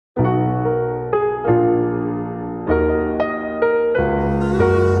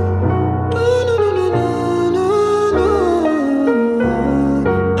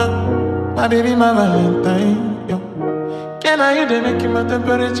My baby, my Valentine, yo. Can I you they make my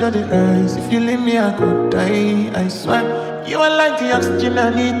temperature the rise? If you leave me, I could die, I swear. You are like the oxygen I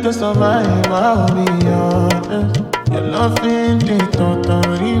need to survive, I'll be honest. Your loving it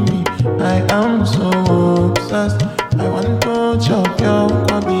totally me. I am so obsessed. I want to chop your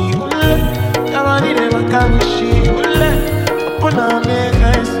kobe. Your body never can she open up, make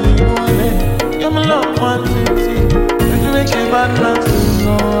I see you. You're my love quantity. You make a bad man sing.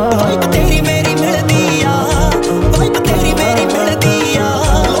 Vibe तेरी मेरी मिलती आ, vibe तेरी मेरी मिलती आ.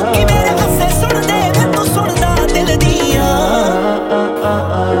 लोकी मेरे हस्से सुन दे, मैं तो सुनदा दिल दिया.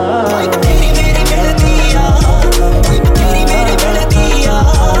 Vibe तेरी मेरी मिलती आ, vibe तेरी मेरी मिलती आ.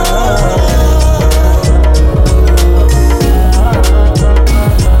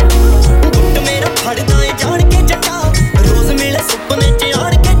 गुट मेरा फड़दा है जान के जट्टा, रोज मिले सुपने च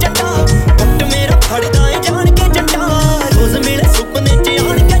आन के जट्टा. गुट मेरा फड़दा है जान के जट्टा, रोज मिले सुपने च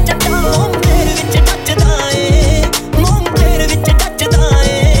आन के जट्टा. मोम तेरे विच टचदा ए, मोम तेरे विच टचदा ए.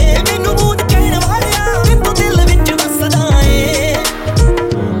 मैनू मूड कहण वालिया, तू दिल विच वसदा ए.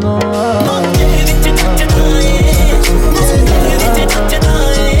 मोम तेरे विच टचदा ए, मोम तेरे विच टचदा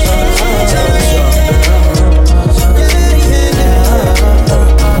ए.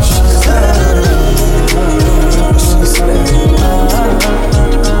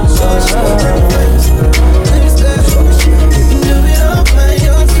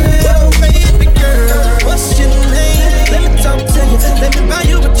 Let me buy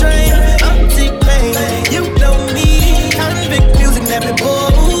you a drink. I'm T-Pain, you know me. Convict music, let me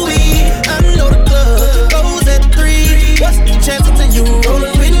movie. I know the club goes at 3. What's the chances of you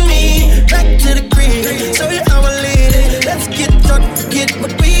rolling with me? Back to the crib, show you how I live it. Let's get drunk, forget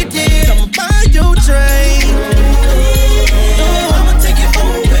what we did. I'ma buy you a drink. Oh, I'ma take you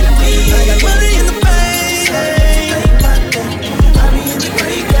home with me. I got money in the bank.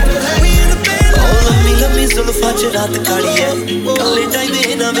 We in the bed. Oh, love me, zulfa ch raat kaadi hai. Kalle time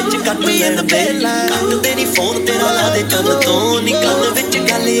ਇਹਨਾਂ ਵਿੱਚ ਕੱਟ ਲੈਣ ਦੇ. ਕੱਟ ਤੇਰੀ phone ਤੇਰਾ ਲਾ ਦੇ ਕੰਨ ਤੋਂ. ਨੀ ਕੰਨ ਵਿੱਚ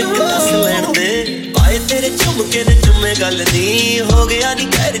ਗੱਲ ਇੱਕ ਦੱਸ ਲੈਣ ਦੇ. ਪਾਏ ਤੇਰੇ ਝੁਮਕੇ ਨੇ ਝੁੰਮੇ ਗੱਲ ਨੀ. ਹੋ ਗਿਆ ਨੀ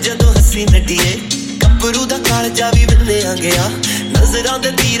ਕਹਿਰ ਜਦੋਂ ਹੱਸੀ ਨੱਡੀਏ. ਗੱਭਰੂ ਦਾ ਕਾਲਜਾ ਵੀ ਬੰਨਿਆ ਗਿਆ. ਨਜ਼ਰਾਂ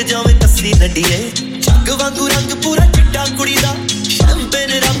ਦੇ ਤੀਰ ਜਾਵੇਂ ਕੱਸੀ ਨੱਡੀਏ. ਜੱਗ ਵਾਂਗੂ ਰੰਗ ਪੂਰਾ ਚਿੱਟਾ ਕੁੜੀ ਦਾ.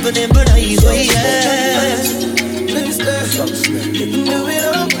 ਸ਼ੈਂਪੇਨ ਰੱਬ ਨੇ ਬਣਾਈ ਹੋਈ ਐ.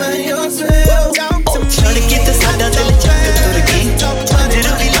 ਛੜ ਕੇ ਤੇ ਸਾਡਾ ਦਿਲ ਚੱਕ ਤੁਰ ਗਈ. ਝਾਂਜਰ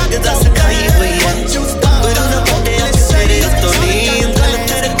ਵੀ ਲੱਗਦਾ ਸਕਾਈ ਹੋਈ ਐ. ਗੱਭਰੂ ਨਾ ਪੋਟੇ ਅੱਖ ਤੇਰੇ ਉੱਤੋਂ ਨੀ. ਗੱਲ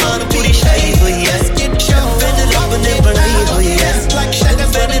ਤੇਰੇ ਕਾਨ ਪੂਰੀ ਛਾਈ ਹੋਈ ਐ. ਸ਼ੈਂਪੇਨ ਰੱਬ ਨੇ ਬਣਾਈ ਹੋਈ ਐ.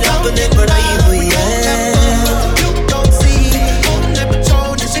 ਸ਼ੈਂਪੇਨ ਰੱਬ ਨੇ ਬਣਾਈ ਹੋਈ ਐ.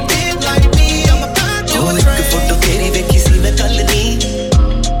 ਉਹ ਇੱਕ ਫੋਟੋ ਤੇਰੀ ਵੇਖੀ ਸੀ ਮੈਂ ਕੱਲ ਨੀ.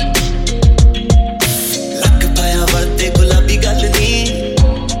 ਲੱਕ ਪਾਇਆ ਵਰਤੇ ਗੁਲਾਬੀ ਗੱਲ ਨੀ.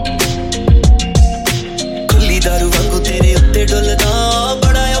 ਦਾਰੂ ਵਾਂਗੂ ਤੇਰੇ ਉੱਤੇ ਡੁੱਲਦਾ.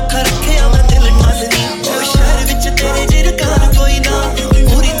 ਬੜਾ ਔਖਾ ਰੱਖਿਆ ਮੈਂ ਦਿਲ ਠੱਲ ਨੀ. ਉਹ ਸ਼ਹਿਰ ਵਿੱਚ ਤੇਰੇ ਜਿਰਕਾਨ ਕੋਈ ਨਾ.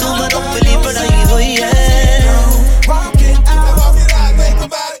 ਪੂਰੀ ਤੂੰ ਮਨੋਪਲੀ ਬਣਾਈ ਹੋਈ ਐ.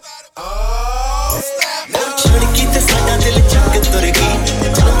 ਛੜਕੀ ਤੇ ਸਾਡਾ ਦਿਲ ਚੱਕ ਤੁਰ ਗਈ.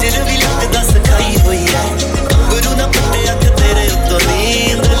 ਝਾਂਜਰ ਵੀ ਲੱਗਦਾ ਸਕਾਈ ਹੋਈ ਐ. ਗੱਭਰੂ ਨਾ ਪੱਟੇ ਅੱਖ ਤੇਰੇ ਉੱਤੋਂ ਨੀ.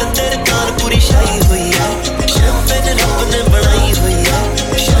 ਦਿਲ ਤੇਰੇ ਕਾਨ ਪੂਰੀ ਛਾਈ ਹੋਈ ਐ. ਸ਼ੈਂਪੇਨ ਰੱਬ ਨੇ ਬਣਾਈ ਹੋਈ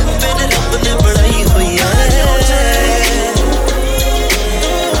ਐ. ਸ਼ੈਂਪੇਨ ਰੱਬ ਨੇ ਬਣਾਈ ਹੋਈ ਐ.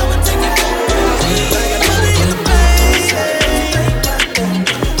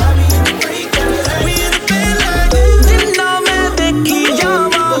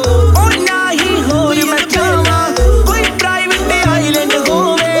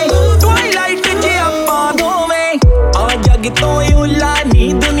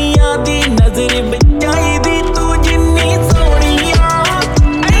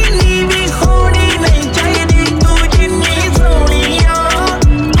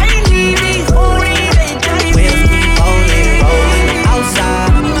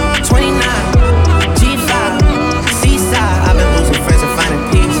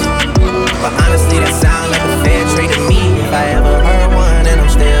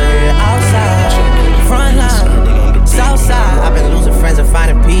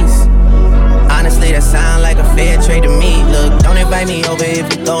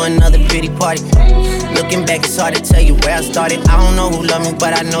 Looking back, it's hard to tell you where I started. I don't know who loved me,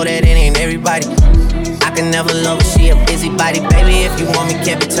 but I know that it ain't everybody. I can never love her, she a busybody. Baby, if you want me,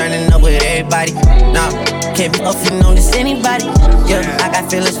 can't be turning up with everybody. Nah, can't be up and on this anybody. Yeah, I got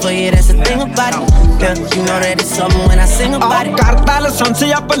feelings for you, that's the thing about it. Yeah, you know that it's something when I sing about it. ਕਰਦਾ licence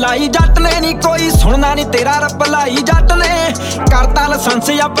apply ਜੱਟ ਨੇ ਨੀ ਕੋਈ ਸੁਣਨਾ ਨੀ ਤੇਰਾ ਰਪਲਾਈ ਜੱਟ ਨੇ ਕਰਦਾ ਲਾਇਸੈਂਸ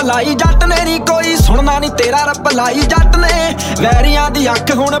ਅਪਲਾਈ ਜੱਟ ਨੇ ਨੀ ਕੋਈ ਸੁਣਨਾ ਨੀ ਤੇਰਾ ਰਪਲਾਈ ਜੱਟ ਨੇ ਵੈਰੀਆਂ ਦੀ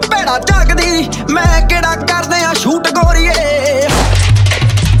ਅੱਖ ਹੁਣ ਭੇੜਾ ਝਾਕਦੀ ਮੈਂ ਕਿਹੜਾ ਕਰਦੇ ਆ ਸ਼ੂਟ ਗੋਰੀਏ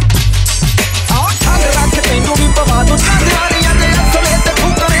ਆਹ ਠੰਡ ਰੱਖ ਤੈਨੂੰ ਵੀ ਪਵਾ ਦੂੰ ਚਾਂਦਿਆਰੀਆਂ ਦੇ ਅਸਲੇ ਤੇ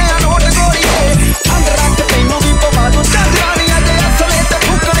ਫੁਕਰੇ ਆ ਨੋਟ ਗੋਰੀਏ ਠੰਡ ਰੱਖ ਤੈਨੂੰ ਵੀ ਪਵਾ ਦੂੰ ਚਾਂਦਿਆਰੀਆਂ ਦੇ ਅਸਲੇ ਤੇ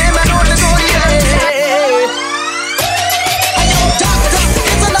ਫੁਕਰੇ ਮੈਂ ਨੋਟ ਗੋਰੀਏ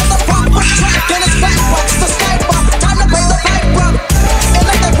and it's backwards to sniper. Time to pay the pipe up and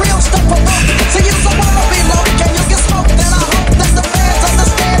let that real stuff provoke. So you don't wanna be low, can you get smoked? Then I hope that the fans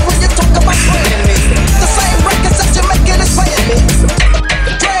understand when you talk about playing me. The same records that you're making is paying me.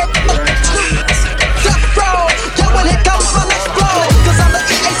 Death row, yo, when it comes my next blow. 'Cause I'm the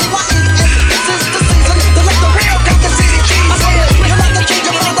EACYE and this is the season to let the real got the city keys. I'm living like the king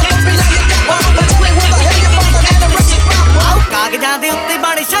of all the puppy like you got one. But tell me where the hell you found an anorexic rapper. ਕਾਗਜ਼ਾਂ ਦੇ ਉੱਤੇ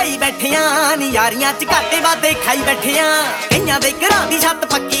ਬਣ ਛਾਈ ਬੈਠਿਆਂ ਨੀ ਯਾਰੀਆਂ ਚ ਘਾਟੇ ਵਾਦੇ ਖਾਈ ਬੈਠਿਆਂ ਕਈਆਂ ਦੇ ਘਰਾਂ ਦੀ ਛੱਤ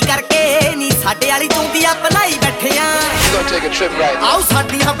ਪੱਕੀ ਕਰਕੇ ਨੀ ਸਾਡੇ ਵਾਲੀ ਚੁੰਦੀਆਂ ਪਲਾਈ ਬੈਠਿਆਂ ਆਓ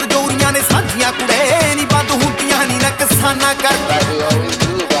ਸਾਡੀਆਂ ਬਜੋਰੀਆਂ ਨੇ ਸਾਂਝੀਆਂ ਕੁੜੇ ਨੀ ਬੰਦ ਹੁੰਦੀਆਂ ਨੀ ਨਕਸਾਨਾ ਕਰ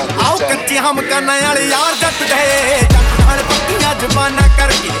ਆਓ ਕੱਚੇ ਹਮਕਾਨਾਂ ਵਾਲੇ ਯਾਰ ਜੱਟ ਦੇ ਜੱਟ ਨਾਲ ਪੱਕੀਆਂ ਜ਼ਬਾਨਾਂ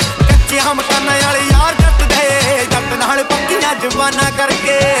ਕਰਕੇ ਕੱਚੇ ਹਮਕਾਨਾਂ ਵਾਲੇ ਯਾਰ ਜੱਟ ਦੇ ਜੱਟ ਨਾਲ ਪੱਕੀਆਂ ਜ਼ਬਾਨਾਂ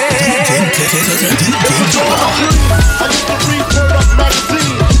ਕਰਕੇ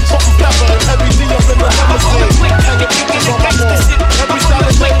Something clever and heavy D up in the limousine. Every style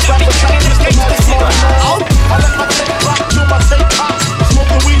is made rapper trap is the nice one. I let my tape rock till my tape pop.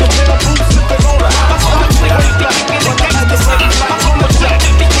 Smoking weed and then I boost, sipping on it. I start to way back when I had the same like on the jet.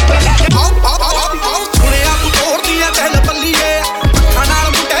 ਸੁਣਿਆ ਤੂੰ ਤੋੜਦੀਆਂ ਗੱਲ ਬੱਲੀਏ ਅੱਖਾਂ ਨਾਲ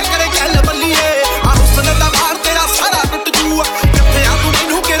ਮੁੰਡੇ ਕਰੇ ਗੱਲ ਬੱਲੀਏ ਆ ਹੁਸਨ ਦਾ ਮਾਰ ਤੇਰਾ ਸਾਰਾ ਟੁੱਟ ਜੂਆ ਕਿੱਥੇ ਆ ਤੂੰ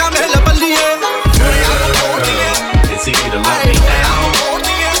ਮੈਨੂੰ ਕਿਹੜਾ ਮਿਲ ਬੱਲੀਏ ਸੁਣਿਆ ਤੂੰ ਤੋੜਦੀਆਂ It's easy to let me down,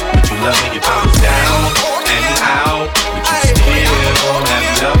 but you love me, you bounce down. Anyhow, but you still have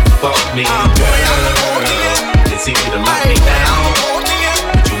love for me, girl. It's easy to let me down,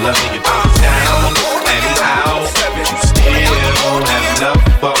 but you love me, you bounce down. Anyhow, but you still have love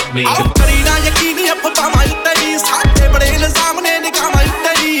for me. ਕਰੀ ਨਾ ਯਕੀਨੀ ਅਫਵਾਹਾਂ ਉੱਤੇ ਹੀ ਸਾਡੇ ਬੜੇ ਇਲਜ਼ਾਮ ਨੇ ਨਿਗਾਹਾਂ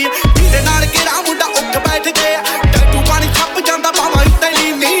ਉੱਤੇ ਹੀ ਜਿਹਦੇ ਨਾਲ ਕਿਹੜਾ ਮੁੰਡਾ ਉੱਠ ਬੈਠ ਗਿਆ ਟੈਟੂ ਪਾਣੀ ਛੱਪ ਜਾਂਦਾ ਬਾਹਾਂ ਉੱਤੇ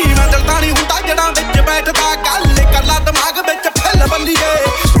ਨੀ ਮੈਂ ਦਿਲਦਾ ਨਹੀਂ ਹੁੰਦਾ ਜਿਹੜਾ ਵਿੱਚ ਬੈਠਦਾ ਗੱਲ ਕਰ ਲਾ ਦਿਮਾਗ ਵਿੱਚ ਫੈਲ ਬੱਲੀਏ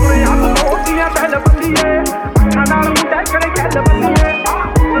ਸੁਣਿਆ ਤੂੰ ਤੋੜਦੀਆਂ ਗੱਲ ਬੱਲੀਏ ਅੱਖਾਂ ਨਾਲ ਮੁੰਡੇ ਕਰੇ ਗੱਲ ਬੱਲੀਏ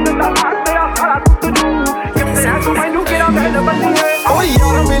ਉਹਦੇ ਦਾ ਮਾਰ ਤੇਰਾ ਸਾਰਾ ਟੁੱਟ ਜੂ ਕਿੱਥੇ ਆ ਤੂੰ ਮੈਨੂੰ ਕਿਹੜਾ ਮਿਲ ਬੱਲੀਏ ਓ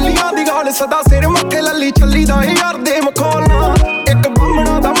ਯਾਰ ਮੇਲੀਆਂ ਦੀ ਗੱਲ ਸਦਾ ਸਿਰ ਮੱਥੇ ਲੱਲੀ ਚੱਲੀ ਦਾ ਯਾਰ ਦੇ ਮਖੌਲਣਾ ਇੱਕ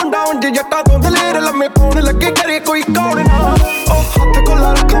ਬਾਹਮਣਾ ਦਾ ਮੁੰਡਾ ਉਂਝ ਜੱਟਾਂ ਤੋਂ ਦਲੇਰ ਲੰਮੇ ਪਾਉਣ ਲੱਗੇ ਘਰੇ ਕੋਈ ਕੌਣ ਨਾ ਉਹ ਹੱਥ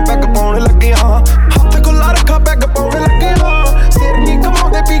ਖੁੱਲਾ ਰੱਖਾਂ ਪੈਗ ਪਾਉਣ ਲੱਗਿਆ ਹੱਥ ਖੁੱਲਾ ਰੱਖਾਂ ਪੈਗ ਪਾਉਣ ਲੱਗਿਆ ਸਿਰ ਨੀ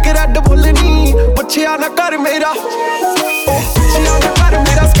ਕਮਾਉਂਦੇ ਪੀ ਕੇ ਰੈੱਡ ਬੁੱਲ ਨੀ ਪੁੱਛਿਆ ਨਾ ਕਰ ਮੇਰਾ ਉਹ ਪੁੱਛਿਆ ਨਾ ਕਰ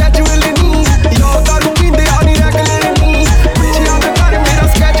ਮੇਰਾ ਸਕੈਜੂਲ ਨੀ ਯਾਰ ਦਾਰੂ ਪੀਂਦੇ ਆ ਨੀ ਰੈਗੂਲਰ ਨੀ ਪੁੱਛਿਆ ਨਾ ਕਰ ਮੇਰਾ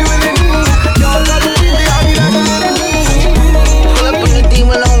ਸਕੈਜੂਲ ਨੀ ਯਾਰ ਦਾਰੂ ਪੀਂਦੇ ਆ ਨੀ ਰੈਗੂਲਰ ਨੀ Pull up with the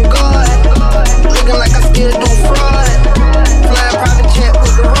demon on guard, looking like I still do fraud. Flying private jet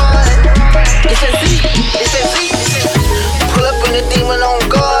with the rod. It's that Z. Pull up with the demon on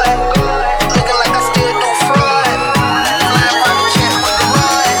guard, looking like I still do fraud. Flying private jet with the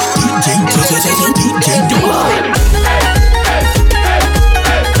rod. DJ DAULA.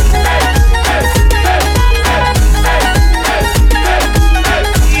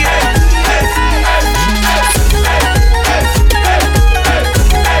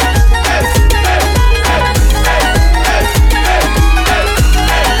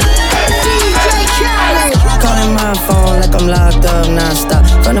 I'm locked up non-stop.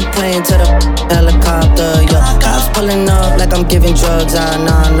 From the plane to the helicopter, yeah. Cops pulling up like I'm giving drugs,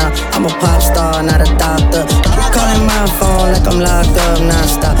 nah. I'm a pop star, not a doctor. Calling my phone like I'm locked up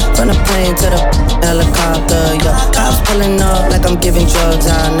non-stop. From the plane to the helicopter, yeah. Cops pulling up like I'm giving drugs,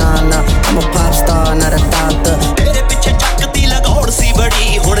 nah. I'm a pop star, not a doctor. ਤੇਰੇ ਪਿੱਛੇ ਚੱਕਦੀ ਲਗੌੜ ਸੀ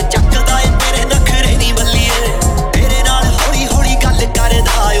ਬੜੀ ਹੁਣ ਚੱਕਦਾ ਏ ਤੇਰੇ ਨਖਰੇ ਨੀ ਬੱਲੀਏ ਤੇਰੇ ਨਾਲ ਹੌਲੀ ਹੌਲੀ ਗੱਲ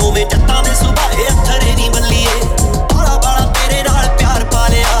ਕਰਦਾ ਓਵੇਂ ਜੱਟਾਂ ਦੇ ਸੁਭਾਏ ਅੱਥਰੇ ਨੀ ਬੱਲੀਏ ਬਾਲਾ ਤੇਰੇ ਨਾਲ ਪਿਆਰ ਪਾ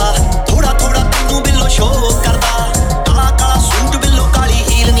ਲਿਆ ਥੋੜਾ ਥੋੜਾ ਤੈਨੂੰ ਬਿੱਲੋ ਸ਼ੋਅ ਕਰਦਾ ਕਾਲਾ ਕਾਲਾ ਸੂਟ ਬਿੱਲੋ ਕਾਲੀ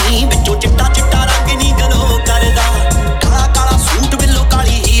ਹੀਲ ਨੀ ਵਿੱਚੋਂ ਚਿੱਟਾ ਚਿੱਟਾ ਰੰਗ ਨੀ ਗਲੋ ਕਰਦਾ ਕਾਲਾ ਕਾਲਾ ਸੂਟ ਬਿੱਲੋ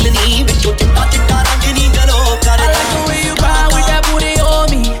ਕਾਲੀ ਹੀਲ ਨੀ ਵਿੱਚੋਂ ਚਿੱਟਾ ਚਿੱਟਾ ਰੰਗ ਨੀ ਗਲੋ ਕਰਦਾ I like the way you ride with that booty on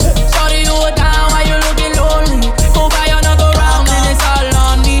me. Shorty, you a dime while you looking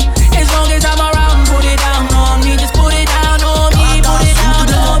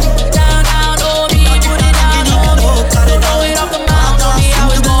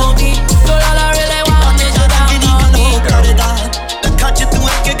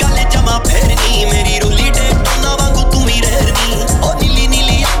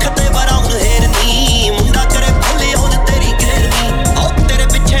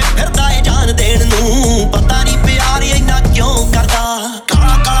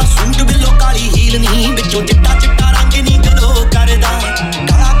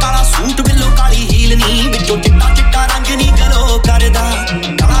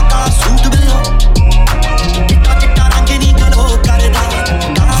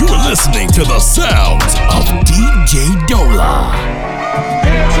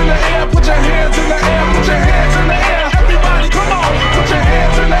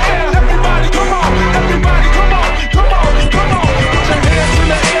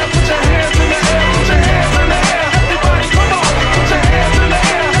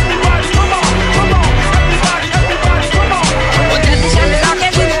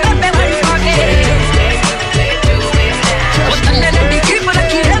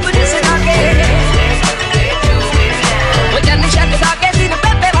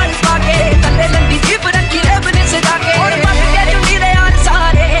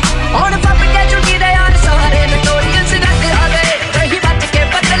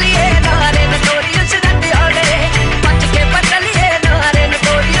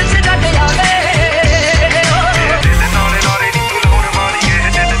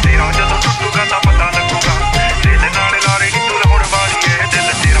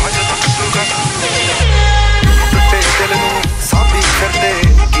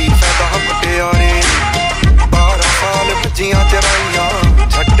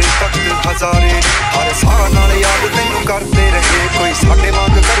ਹਜ਼ਾਰੇ ਹਰ ਸਾਹ ਨਾਲ ਯਾਦ ਤੈਨੂੰ ਕਰਦੇ ਰਹੇ ਕੋਈ ਸਾਡੇ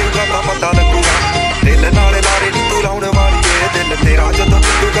ਵਾਂਗ ਕਰੂਗਾ ਤਾਂ ਪਤਾ ਲੱਗੂਗਾ ਦਿਲ ਨਾਲ ਲਾਰੇ ਨੀ ਤੂੰ ਲਾਉਣ ਵਾਲੀ ਏ ਦਿਲ ਤੇਰਾ ਜਦੋਂ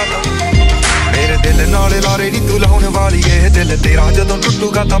ਟੁੱਟੂਗਾ ਤਾਂ ਮੇਰੇ ਦਿਲ ਨਾਲ ਲਾਰੇ ਨੀ ਤੂੰ ਲਾਉਣ ਵਾਲੀ ਏ ਦਿਲ ਤੇਰਾ ਜਦੋਂ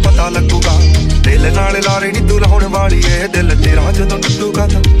ਟੁੱਟੂਗਾ ਤਾਂ ਪਤਾ ਲੱਗੂਗਾ ਦਿਲ ਨਾਲ ਲਾਰੇ ਨੀ ਤੂੰ ਲਾਉਣ ਵਾਲੀ ਏ ਦਿਲ ਤੇਰਾ ਜਦੋਂ ਟੁੱਟੂਗਾ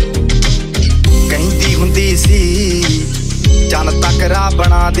ਤਾਂ ਕਹਿੰਦੀ ਹੁੰਦੀ ਸੀ ਚੰਨ ਤੱਕ ਰਾਹ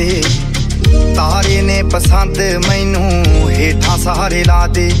ਬਣਾ ਦੇ ਤਾਰੇ ਨੇ ਪਸੰਦ ਮੈਨੂੰ ਹੇਠਾਂ ਸਹਾਰੇ ਲਾ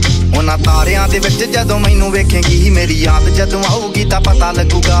ਦੇ ਉਹਨਾਂ ਤਾਰਿਆਂ ਦੇ ਵਿੱਚ ਜਦੋਂ ਮੈਨੂੰ ਵੇਖੇਂਗੀ ਮੇਰੀ ਯਾਦ ਜਦੋਂ ਆਊਗੀ ਤਾਂ ਪਤਾ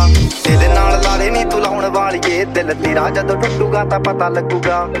ਲੱਗੂਗਾ ਦਿਲ ਨਾਲ ਲਾਰੇ ਨੀ ਤੂੰ ਲਾਉਣ ਵਾਲੀਏ ਦਿਲ ਤੇਰਾ ਜਦੋਂ ਟੁੱਟੂਗਾ ਤਾਂ ਪਤਾ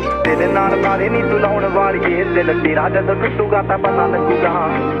ਲੱਗੂਗਾ ਦਿਲ ਨਾਲ ਲਾਰੇ ਨੀ ਤੂੰ ਲਾਉਣ ਵਾਲੀਏ ਦਿਲ ਤੇਰਾ ਜਦੋਂ ਟੁੱਟੂਗਾ ਤਾਂ ਪਤਾ ਲੱਗੂਗਾ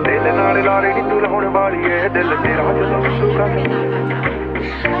ਦਿਲ ਨਾਲ ਲਾਰੇ ਨੀ ਤੂੰ ਲਾਉਣ ਵਾਲੀਏ ਦਿਲ ਤੇਰਾ ਜਦੋਂ ਟੁੱਟੂਗਾ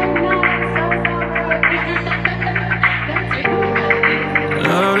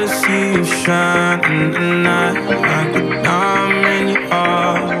Love to see you shine in the night like a diamond you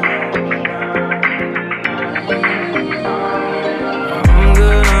are. I'm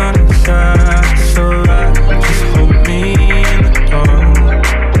good on the side, so right, just hold me in the dark.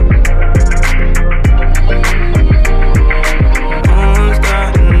 No one's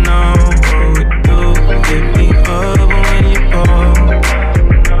gotta know what we do, get me up when you fall.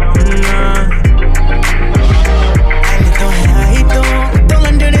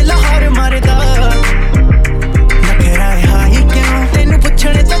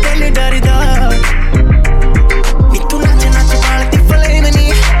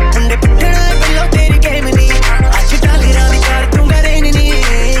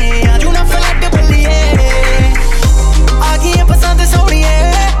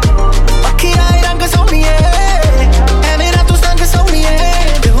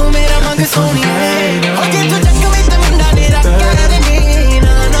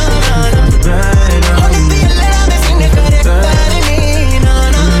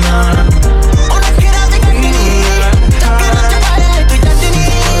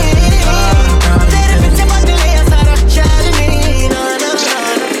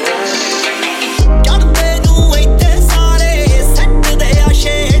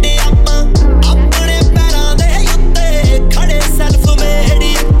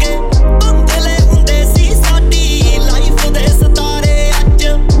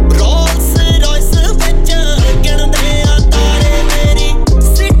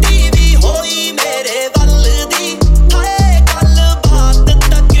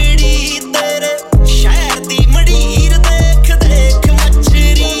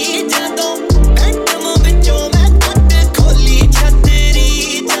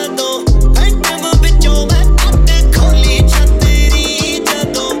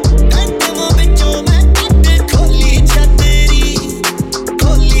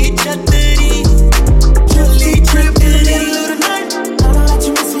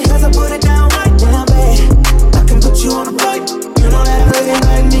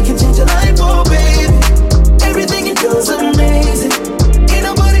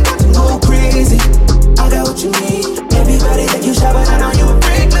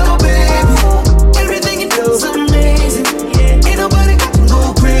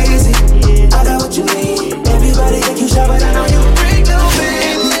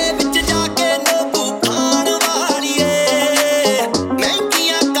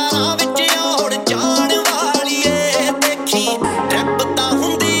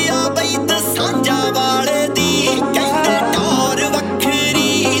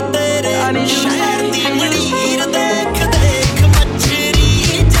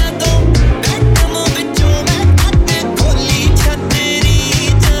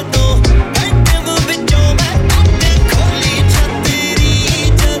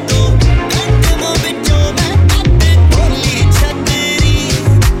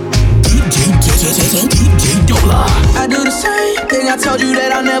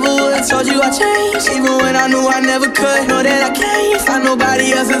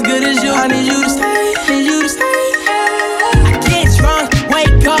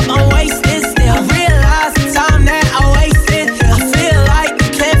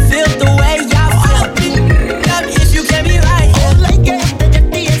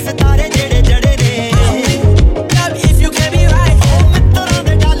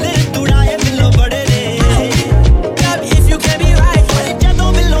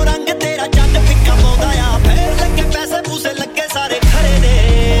 ਸਾਰੇ ਖਰੇ ਨੇ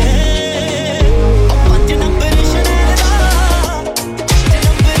 5 number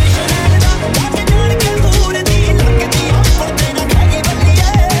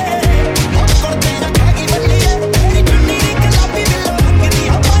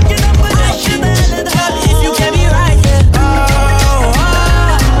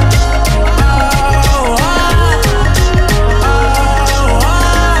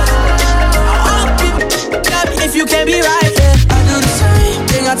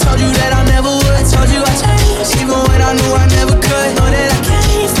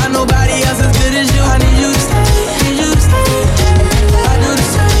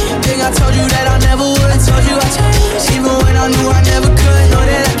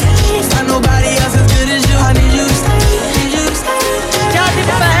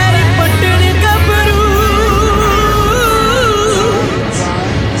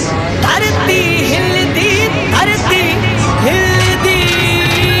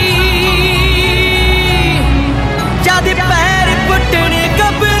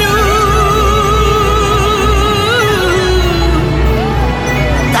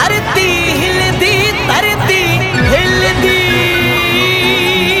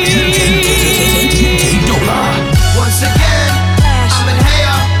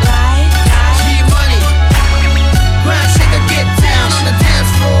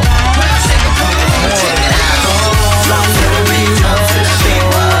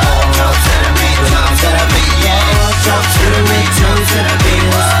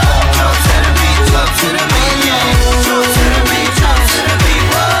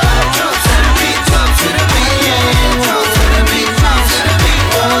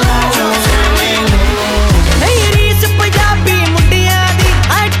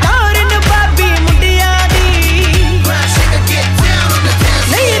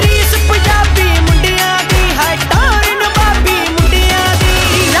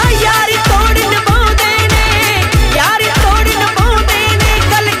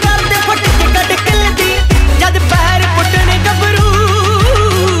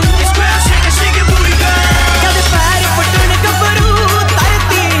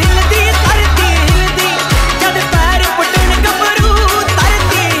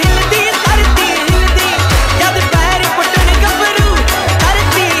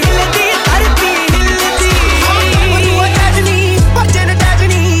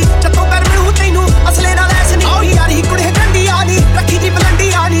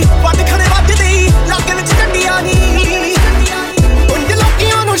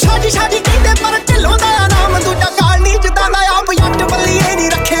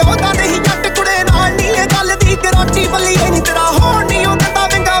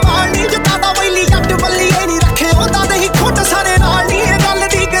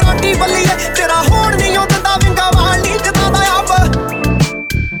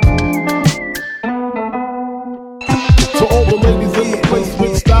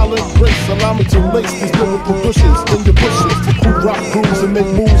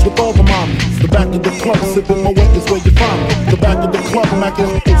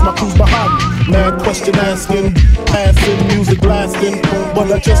smacking. It's my crews behind me. Mad question asking, passing, music blasting.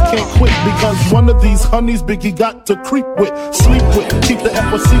 But I just can't quit because one of these honeys Biggie got to creep with, sleep with, keep the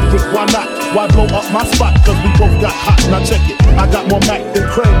F a secret. Why not? Why blow up my spot? Cause we both got hot. Now check it. I got more Mac than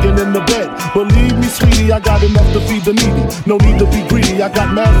Craig and in the bed. Believe me, sweetie, I got enough to feed the needy. No need to be greedy. I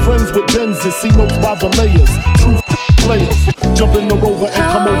got mad friends with Benzes. See notes by the layers. True players. Jump in the Rover and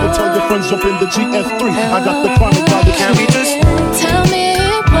come over. Tell your friends jump in the GS3. I got the chronic by the Can we just tell me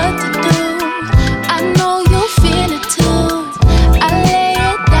what to do? I know you feel it too. I lay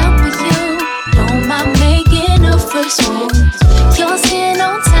it down for you. Don't mind making a first move. Your skin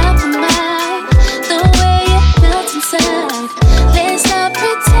on top of mine. The way it melts inside. Let's not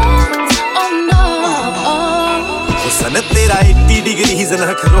pretend. Oh no. सन तेरा 80 degrees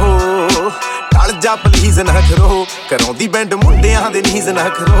ना करो टाल जा please ना करो कराउंदी band मुंडियां दे नीज ना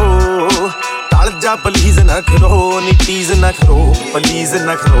करो टाल जा प्लीज ना करो नी टीज ना करो प्लीज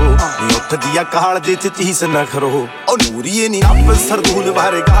ना करो नी उठ दिया काल जे च चीज ना करो ओ नूरिए नी आप सरदूल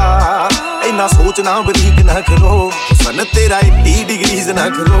वारेगा इना सोचना बरीक ना करो सन तेरा 80 डिग्रीज ना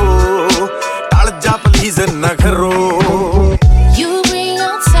करो टाल जा प्लीज ना करो You bring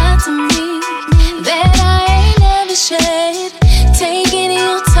outside to me that I ain't never shared. Taking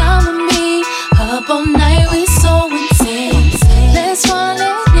your time with me. Up all night, we so intense. Let's fall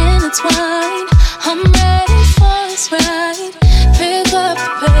and intertwine. I'm ready for this ride. Pick up the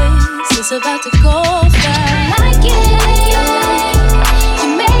pace. It's about to go fast. Like it. You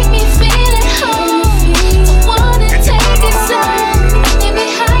make me feel at home. I wanna take it slow. Take me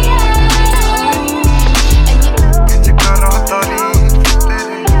higher.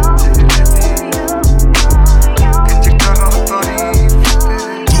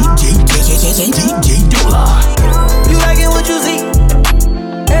 DJ DAULA. You liking what you see?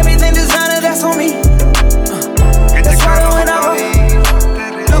 Everything designer, that's on me. That's why when I roll,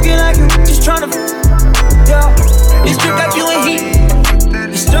 looking like you, just tryna. Yeah, this trip got you in heat.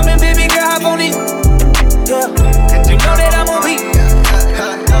 You stumping, baby girl, hop on it. Yeah, you know that I'm on beat.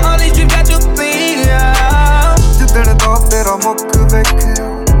 All these trips got you beat. Yeah. जिदन दा तेरा मुख वेखिया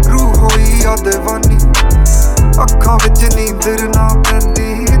रूह होई आ दीवानी अखां विच नींदर ना पैंदी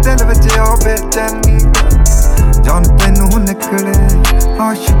दिल विच आ बेचैनी जान तैनू निकले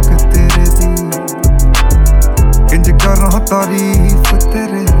आशिक तेरे दी इंज करां तारीफ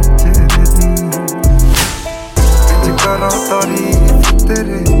तेरे चेहरे दी इंज करां तारीफ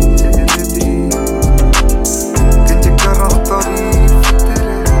तेरे चेहरे दी इंज करां तारीफ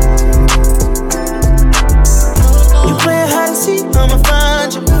तेरे You playing hide and seek, I'ma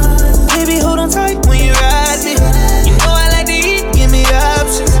find you. Baby, hold on tight when you ride me. You know I like to eat, give me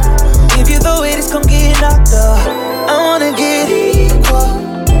options. If you throw it, it's gon' get knocked up. I wanna get equal.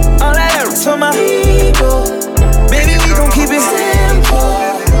 All that arrows for my ego. Baby, we gon' keep it simple.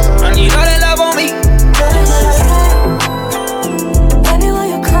 I need all that love on me. Baby, will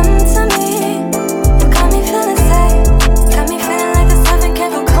you come to me? You got me feeling safe. Got me feeling like the seven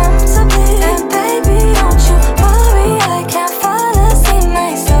can't go come to me. And baby, don't you worry, I can't fall asleep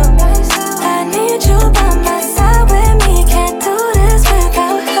myself. I need you by my side with me. Can't do this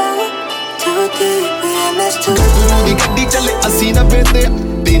without her. Too deep, we in this too deep. ਦੀ ਗੱਡੀ ਚੱਲੇ 80 90 ਤੇ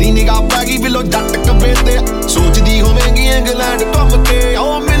ਤੇਰੀ ਨਿਗਾਹ ਪੈ ਗਈ ਬਿਲੋ ਜੱਟ ਕੰਬੇ ਤੇ ਸੋਚਦੀ ਹੋਵੇਂਗੀ ਇੰਗਲੈਂਡ ਘੁੰਮ ਕੇ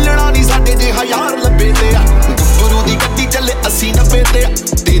ਉਹ ਮਿਲਣਾ ਨਹੀਂ ਸਾਡੇ ਜਿਹਾ ਯਾਰ ਲੱਭੇ ਤੇ ਗੁਰੂ ਦੀ ਗੱਡੀ ਚੱਲੇ 80 90 ਤੇ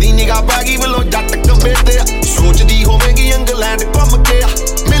ਤੇਰੀ ਨਿਗਾਹ ਪੈ ਗਈ ਬਿਲੋ ਜੱਟ ਕੰਬੇ ਤੇ ਸੋਚਦੀ ਹੋਵੇਂਗੀ ਇੰਗਲੈਂਡ ਘੁੰਮ ਕੇ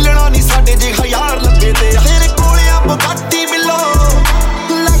ਮਿਲਣਾ ਨਹੀਂ ਸਾਡੇ ਜਿਹਾ ਯਾਰ ਲੱਭੇ ਤੇ ਤੇਰੇ ਕੋਲੇ ਆ ਬਗਾਟੀ ਮਿਲੋ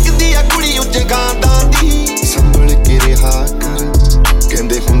ਲੱਗਦੀ ਆ ਕੁੜੀ ਉੱਚੇ ਗਾਂਦਾਂ ਦੀ ਸੰਭਲ ਕੇ ਰਿਹਾ ਕਰ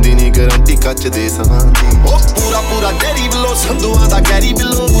ਕਹਿੰਦੇ ਹੁੰਦੀ ਨਹੀਂ ਗਰੰਟੀ ਕੱਚ ਦੇ ਸਵਾਂ ਦੀ ਉਹ ਪੂਰਾ ਪੂਰਾ ਗੈਰੀ ਬਿਲੋ ਸੰਧੂਆਂ ਦਾ ਗੈਰੀ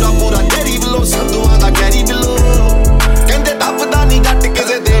ਬਿਲੋ ਪੂਰਾ ਪੂਰਾ ਗੈਰੀ ਬਿਲੋ ਸੰਧੂਆਂ ਦਾ ਗੈਰੀ ਬਿਲੋ ਕਹਿੰਦੇ ਦੱਬਦਾ ਨਹੀਂ ਜੱਟ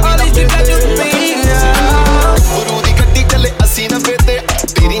ਕਿਸੇ ਦੇ ਵੀ ਲੱਭੇ ਤੇ ਗੁਰੂ ਦੀ ਗੱਡੀ ਚੱਲੇ 80 90 ਤੇ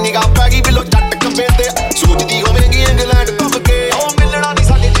ਤੇਰੀ ਨਿਗਾਹ ਪੈ ਗਈ ਬਿਲੋ ਜੱਟ ਕੰਬੇ ਤੇ ਸੋਚਦੀ ਹੋਵੇਂਗੀ ਇੰਗਲੈਂਡ ਘੁੰਮ ਕੇ ਉਹ ਮਿਲਣਾ ਨਹੀਂ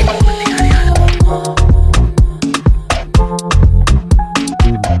ਸਾਡੇ ਜਿਹਾ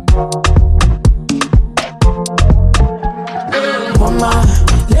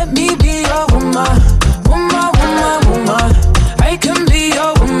Let me be your woman, woman, woman, woman. I can be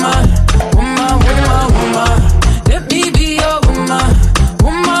your woman, woman, woman, woman. Let me be your woman,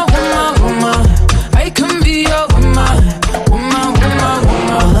 woman, woman, woman.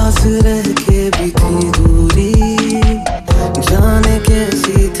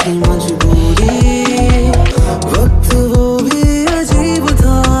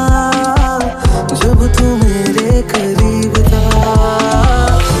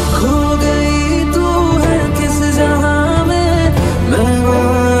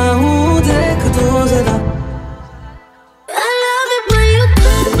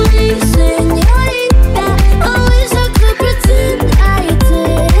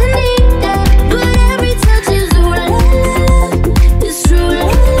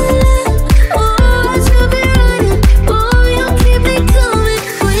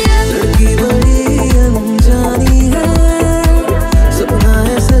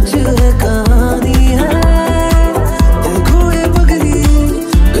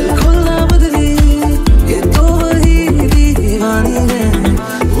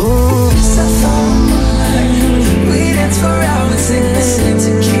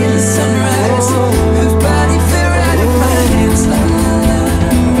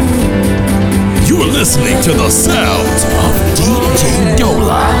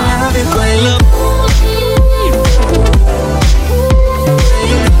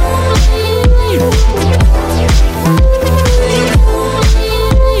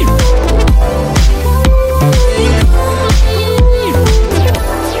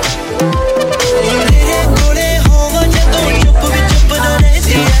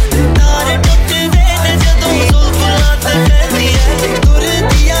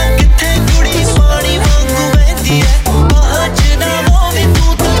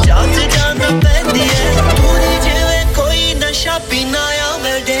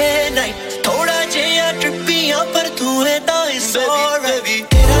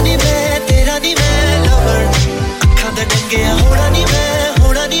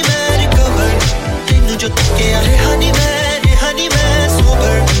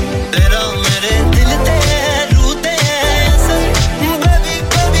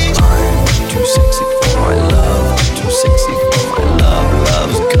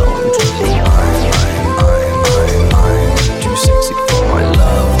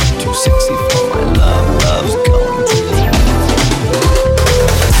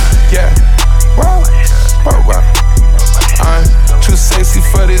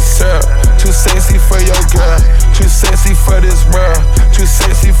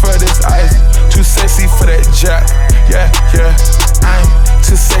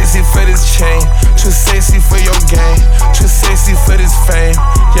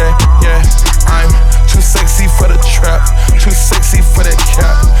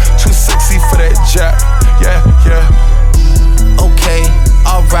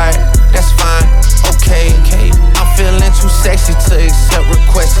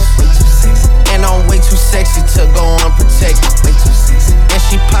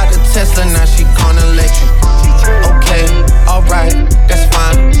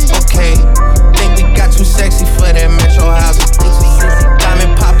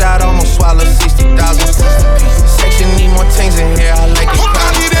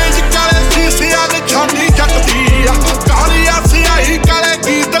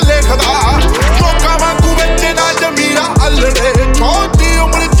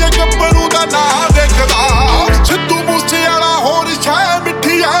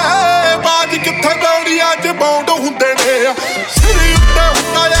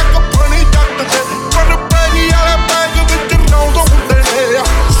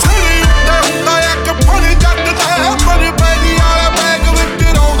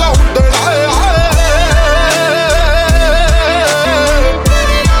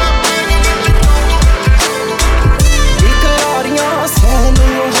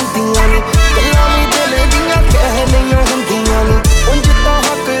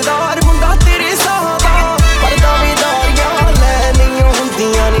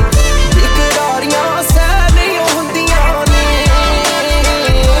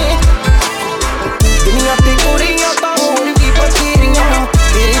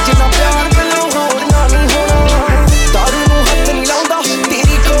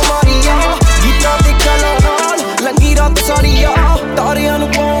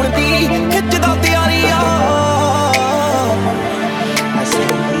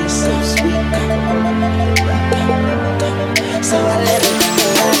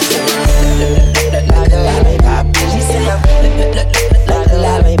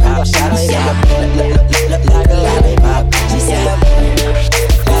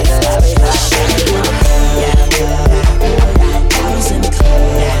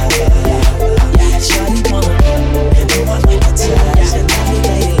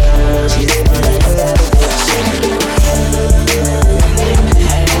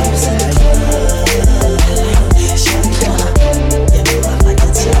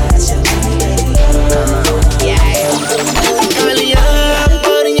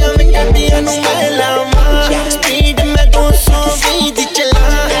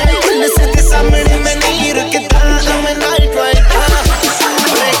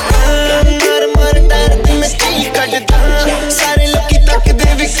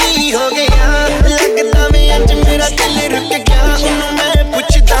 ਵੀ ਕੀ ਹੋ ਗਿਆ ਲੱਗਦਾ ਮੈਂ ਅੱਜ ਮੇਰਾ ਦਿਲ ਰੁਕ ਗਿਆ ਉਹਨੂੰ ਮੈਂ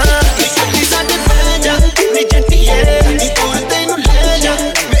ਪੁੱਛਦਾ ਗੱਡੀ ਸਾਡੇ ਪੈ ਜਾ ਨੀ ਜੱਟੀਏ ਨੀ ਦੂਰ ਤੈਨੂੰ ਲੈ ਜਾ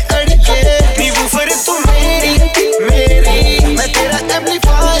ਮੈਂ ਅੜਕੇ ਨੀ ਵੂਫਰ ਤੂੰ ਮੇਰੀ ਮੈਂ ਤੇਰਾ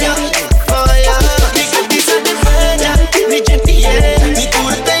ਐਮਪਲੀਫਾਇਰ ਨੀ ਗੱਡੀ ਸਾਡੇ ਪੈ ਜਾ ਨੀ ਜੱਟੀਏ ਨੀ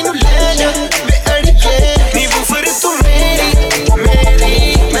ਦੂਰ ਤੈਨੂੰ ਲੈ ਜਾ ਮੈਂ ਅੜਕੇ ਨੀ ਵੂਫਰ ਤੂੰ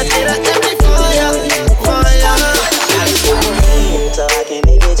ਮੇਰੀ ਮੈਂ ਤੇਰਾ amplifier so I can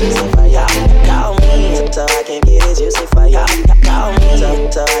make it juicy for ya. Call me so I can get it juicy for ya. Call me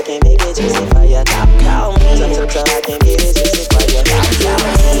so I can make it juicy for ya. Call me so I can get it juicy.